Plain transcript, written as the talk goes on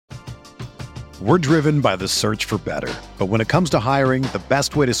We're driven by the search for better. But when it comes to hiring, the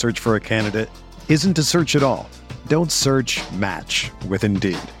best way to search for a candidate isn't to search at all. Don't search, match with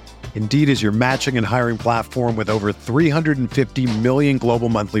Indeed. Indeed is your matching and hiring platform with over 350 million global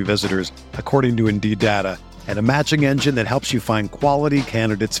monthly visitors, according to Indeed data, and a matching engine that helps you find quality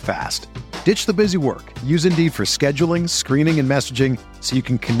candidates fast. Ditch the busy work. Use Indeed for scheduling, screening, and messaging so you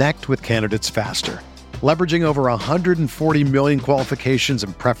can connect with candidates faster. Leveraging over 140 million qualifications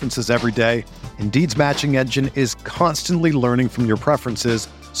and preferences every day, Indeed's matching engine is constantly learning from your preferences,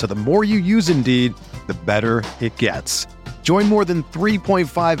 so the more you use Indeed, the better it gets. Join more than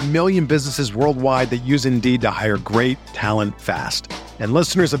 3.5 million businesses worldwide that use Indeed to hire great talent fast. And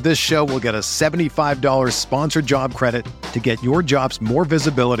listeners of this show will get a $75 sponsored job credit to get your jobs more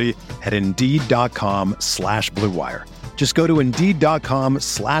visibility at Indeed.com/Blue Wire. Just go to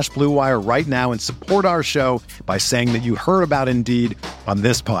Indeed.com/Blue Wire right now and support our show by saying that you heard about Indeed on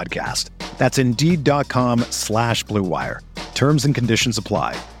this podcast. That's Indeed.com/Blue Wire. Terms and conditions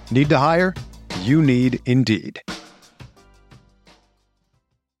apply. Need to hire? You need Indeed.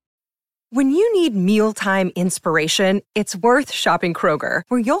 When you need mealtime inspiration, it's worth shopping Kroger,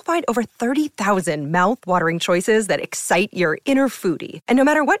 where you'll find over 30,000 mouth-watering choices that excite your inner foodie. And no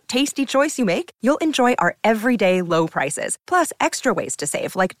matter what tasty choice you make, you'll enjoy our everyday low prices, plus extra ways to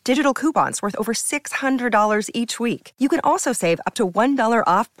save, like digital coupons worth over $600 each week. You can also save up to $1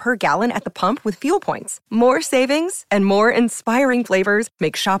 off per gallon at the pump with fuel points. More savings and more inspiring flavors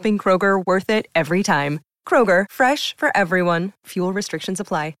make shopping Kroger worth it every time. Kroger, fresh for everyone. Fuel restrictions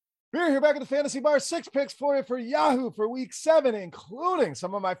apply. We're here back at the Fantasy Bar. 6 picks for you for Yahoo for Week 7, including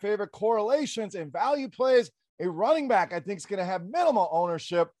some of my favorite correlations and value plays. A running back I think is going to have minimal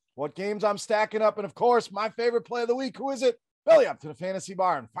ownership. What games I'm stacking up, and of course, my favorite play of the week. Who is it? Belly up to the Fantasy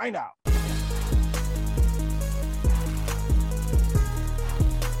Bar and find out.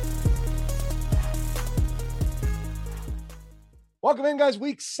 Welcome in, guys.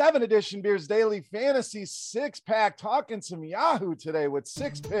 Week 7 edition, Beers Daily Fantasy 6-pack. Talking some Yahoo today with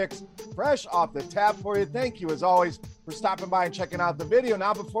 6 picks fresh off the tap for you. Thank you, as always, for stopping by and checking out the video.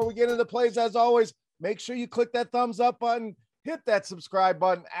 Now, before we get into the plays, as always, make sure you click that thumbs up button, hit that subscribe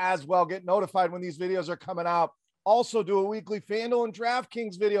button as well. Get notified when these videos are coming out. Also, do a weekly FanDuel and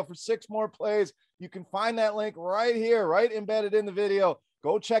DraftKings video for 6 more plays. You can find that link right here, right embedded in the video.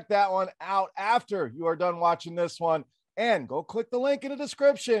 Go check that one out after you are done watching this one. And go click the link in the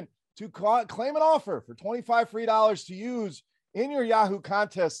description to claim an offer for $25 free to use in your Yahoo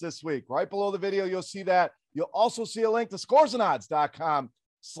contest this week. Right below the video, you'll see that. You'll also see a link to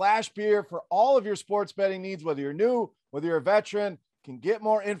scoresandodds.com/beer for all of your sports betting needs, whether you're new, whether you're a veteran, can get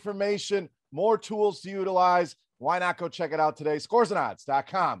more information, more tools to utilize. Why not go check it out today?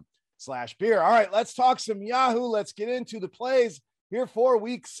 scoresandodds.com/beer. All right, let's talk some Yahoo. Let's get into the plays here for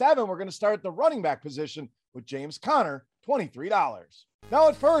Week 7. We're going to start at the running back position with James Conner, $23. Now,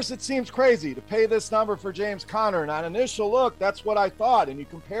 at first, it seems crazy to pay this number for James Conner, and on initial look, that's what I thought. And you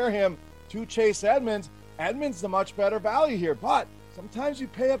compare him to Chase Edmonds, Edmonds the much better value here, but sometimes you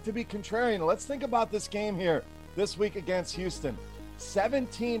pay up to be contrarian. Let's think about this game here this week against Houston.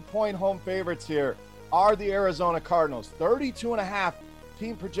 17-point home favorites here are the Arizona Cardinals, 32.5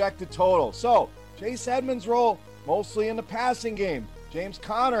 team projected total. So Chase Edmonds' role mostly in the passing game. James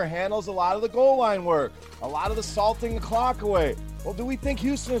Conner handles a lot of the goal line work, a lot of the salting the clock away. Well, do we think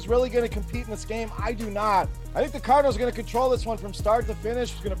Houston is really going to compete in this game? I do not. I think the Cardinals are going to control this one from start to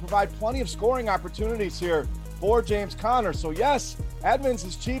finish. It's going to provide plenty of scoring opportunities here for James Conner. So yes, Edmonds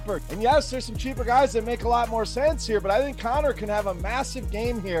is cheaper. And yes, there's some cheaper guys that make a lot more sense here, but I think Conner can have a massive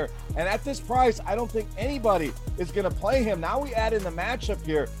game here. And at this price, I don't think anybody is going to play him. Now we add in the matchup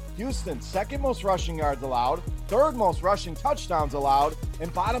here. Houston, second most rushing yards allowed, third most rushing touchdowns allowed,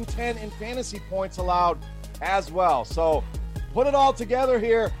 and bottom 10 in fantasy points allowed as well. So put it all together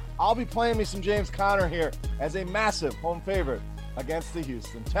here. I'll be playing me some James Conner here as a massive home favorite against the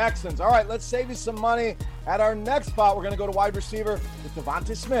Houston Texans. All right, let's save you some money. At our next spot, we're going to go to wide receiver with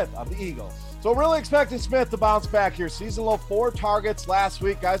Devontae Smith of the Eagles. So really expecting Smith to bounce back here. Season low 4 targets last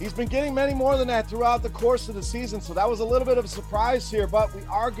week, guys. He's been getting many more than that throughout the course of the season, so that was a little bit of a surprise here, but we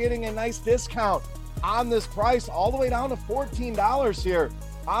are getting a nice discount on this price, all the way down to $14 here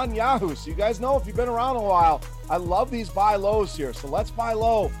on Yahoo. So you guys know, if you've been around a while, I love these buy lows here. So let's buy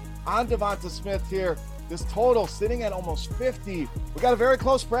low on Devontae Smith here. This total sitting at almost 50. We got a very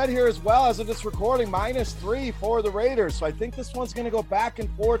close spread here as well as of this recording, -3 for the Raiders. So I think this one's going to go back and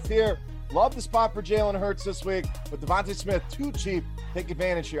forth here. Love the spot for Jalen Hurts this week, but Devontae Smith, too cheap. Take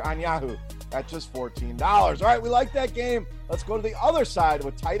advantage here on Yahoo at just $14. All right, we like that game. Let's go to the other side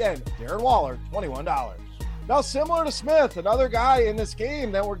with tight end Darren Waller, $21. Now, similar to Smith, another guy in this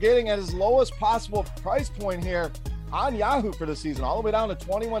game that we're getting at his lowest possible price point here on Yahoo for the season, all the way down to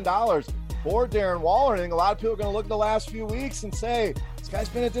 $21 for Darren Waller. I think a lot of people are going to look at the last few weeks and say, this guy's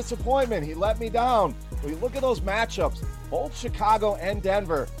been a disappointment. He let me down. When you look at those matchups, both Chicago and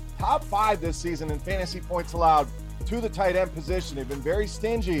Denver, top 5 this season in fantasy points allowed to the tight end position. They've been very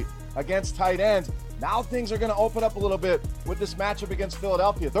stingy against tight ends. Now things are going to open up a little bit with this matchup against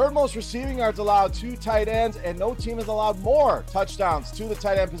Philadelphia. Third most receiving yards allowed to tight ends, and no team has allowed more touchdowns to the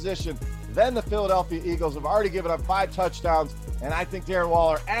tight end position than the Philadelphia Eagles. Have already given up 5 touchdowns, and I think Darren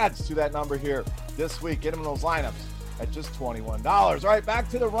Waller adds to that number here this week. Get him in those lineups at just $21. All right, back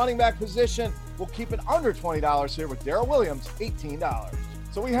to the running back position. We'll keep it under $20 here with Darrell Williams, $18.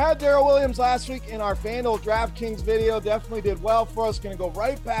 So we had Darrell Williams last week in our FanDuel DraftKings video. Definitely did well for us. Going to go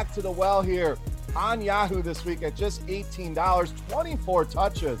right back to the well here on Yahoo this week at just $18. 24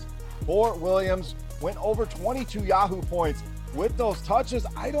 touches for Williams. Went over 22 Yahoo points with those touches.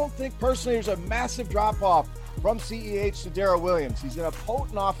 I don't think personally there's a massive drop-off from CEH to Darrell Williams. He's in a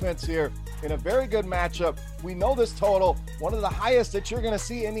potent offense here in a very good matchup. We know this total, one of the highest that you're going to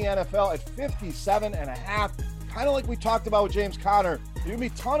see in the NFL at 57.5. Kind of like we talked about with James Conner. There's going to be a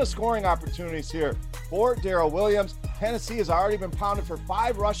ton of scoring opportunities here for Darrell Williams. Tennessee has already been pounded for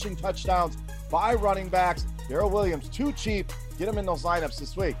 5 rushing touchdowns by running backs. Darrell Williams, too cheap. Get him in those lineups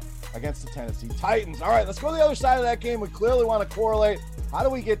this week against the Tennessee Titans. All right, let's go to the other side of that game. We clearly want to correlate. How do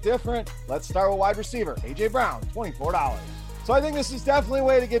we get different? Let's start with wide receiver, A.J. Brown, $24. So I think this is definitely a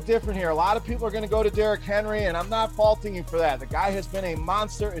way to get different here. A lot of people are going to go to Derrick Henry, and I'm not faulting you for that. The guy has been a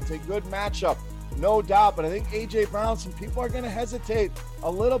monster. It's a good matchup, no doubt. But I think A.J. Brown, some people are going to hesitate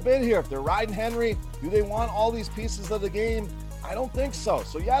a little bit here. If they're riding Henry, do they want all these pieces of the game? I don't think so.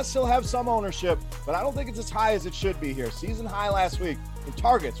 So yes, he'll have some ownership, but I don't think it's as high as it should be here. Season high last week in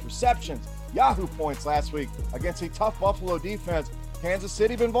targets, receptions, Yahoo points last week against a tough Buffalo defense. Kansas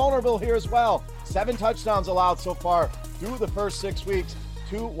City been vulnerable here as well. 7 touchdowns allowed so far through the first 6 weeks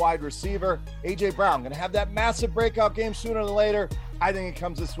to wide receiver. A.J. Brown going to have that massive breakout game sooner than later. I think it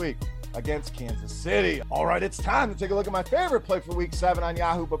comes this week against Kansas City. All right, it's time to take a look at my favorite play for week 7 on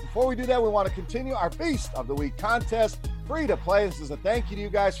Yahoo. But before we do that, we want to continue our Beast of the Week contest. Free to play. This is a thank you to you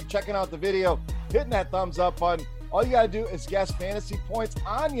guys for checking out the video, hitting that thumbs up button. All you got to do is guess fantasy points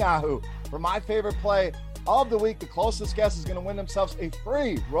on Yahoo for my favorite play of the week. The closest guess is going to win themselves a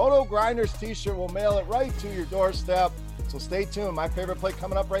free Roto Grinders t-shirt. We'll mail it right to your doorstep. So stay tuned. My favorite play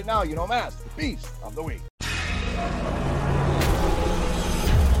coming up right now. You know, the Beast of the Week.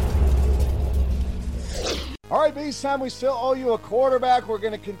 All right, Beast time. We still owe you a quarterback. We're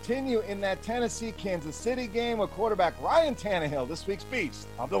going to continue in that Tennessee-Kansas City game with quarterback Ryan Tannehill, this week's Beast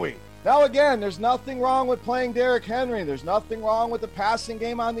of the Week. Now, again, there's nothing wrong with playing Derrick Henry. There's nothing wrong with the passing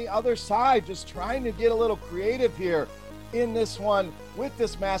game on the other side. Just trying to get a little creative here in this one with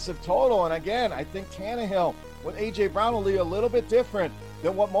this massive total. And again, I think Tannehill with A.J. Brown will be a little bit different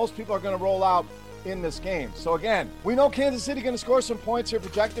than what most people are going to roll out in this game. So again, we know Kansas City going to score some points here,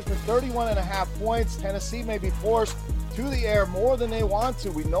 projected for 31.5 points. Tennessee may be forced to the air more than they want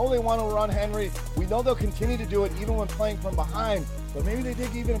to. We know they want to run Henry. We know they'll continue to do it even when playing from behind, but maybe they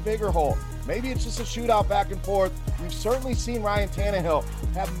dig even a bigger hole. Maybe it's just a shootout back and forth. We've certainly seen Ryan Tannehill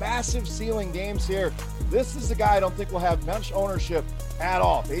have massive ceiling games here. This is the guy I don't think will have much ownership at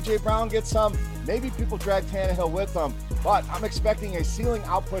all. If A.J. Brown gets some, maybe people drag Tannehill with them, but I'm expecting a ceiling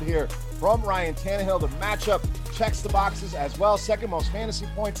output here from Ryan Tannehill. The matchup checks the boxes as well. Second most fantasy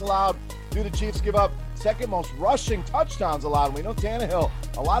points allowed. Do the Chiefs give up? Second most rushing touchdowns allowed. We know Tannehill,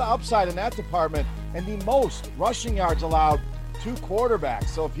 a lot of upside in that department, and the most rushing yards allowed to quarterbacks.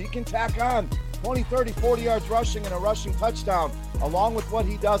 So if he can tack on 20, 30, 40 yards rushing and a rushing touchdown, along with what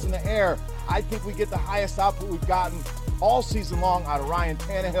he does in the air, I think we get the highest output we've gotten all season long out of Ryan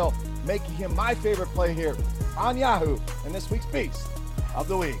Tannehill, making him my favorite play here on Yahoo and this week's Beast of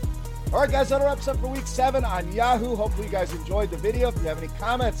the Week. All right, guys, that wraps up for week 7 on Yahoo. Hopefully you guys enjoyed the video. If you have any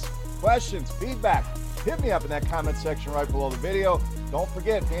comments, questions, feedback, hit me up in that comment section right below the video. Don't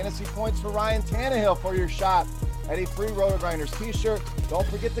forget, fantasy points for Ryan Tannehill for your shot at a free Roto Grinders t-shirt. Don't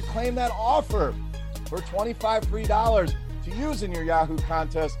forget to claim that offer for $25 free to use in your Yahoo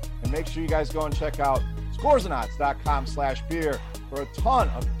contest. And make sure you guys go and check out scoresandodds.com/beer for a ton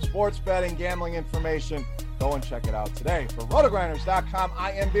of sports betting, gambling information. Go and check it out today. For rotogrinders.com,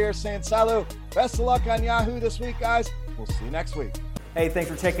 I am Beer saying salut. Best of luck on Yahoo this week, guys. We'll see you next week. Hey,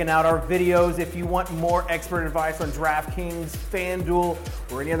 thanks for checking out our videos. If you want more expert advice on DraftKings, FanDuel,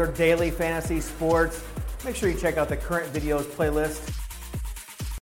 or any other daily fantasy sports, make sure you check out the current videos playlist